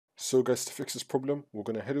So guys, to fix this problem, we're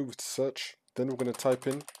going to head over to search, then we're going to type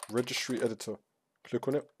in registry editor. Click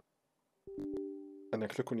on it, and then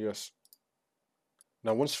click on yes.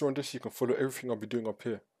 Now once you're on this, you can follow everything I'll be doing up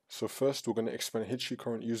here. So first, we're going to expand history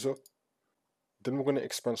current user, then we're going to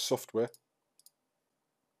expand software,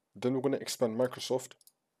 then we're going to expand Microsoft,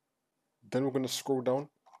 then we're going to scroll down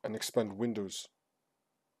and expand Windows.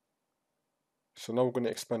 So now we're going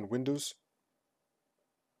to expand Windows,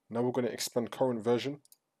 now we're going to expand current version,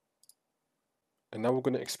 and now we're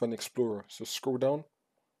going to expand Explorer. So scroll down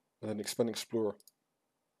and then expand Explorer.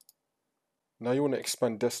 Now you want to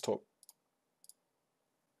expand desktop,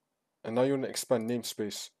 and now you want to expand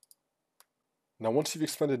namespace. Now once you've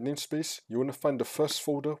expanded namespace, you want to find the first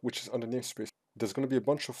folder which is under namespace. There's going to be a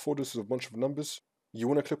bunch of folders with a bunch of numbers. You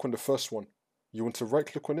want to click on the first one. You want to right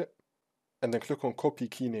click on it and then click on copy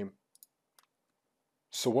key name.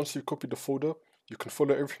 So once you've copied the folder, you can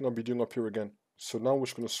follow everything I'll be doing up here again. So now we're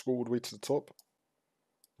just going to scroll all the way to the top.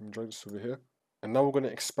 Let me drag this over here. And now we're going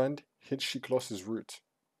to expand history classes root.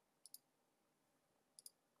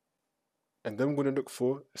 And then we're going to look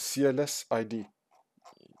for CLS ID.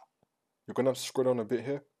 You're going to have to scroll down a bit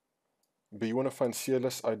here, but you want to find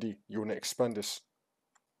CLS ID. You want to expand this.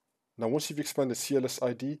 Now once you've expanded CLS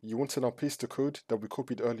ID, you want to now paste the code that we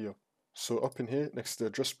copied earlier. So up in here, next to the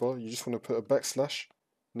address bar, you just want to put a backslash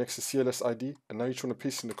next to CLS ID, and now you just want to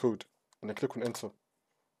paste in the code, and then click on enter,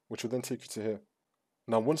 which will then take you to here.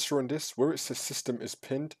 Now once you're on this, where it says system is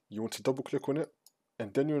pinned, you want to double click on it,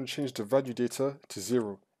 and then you want to change the value data to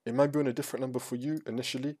 0. It might be on a different number for you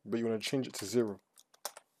initially, but you want to change it to 0.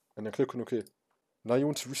 And then click on OK. Now you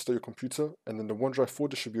want to restart your computer, and then the OneDrive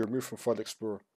folder should be removed from File Explorer.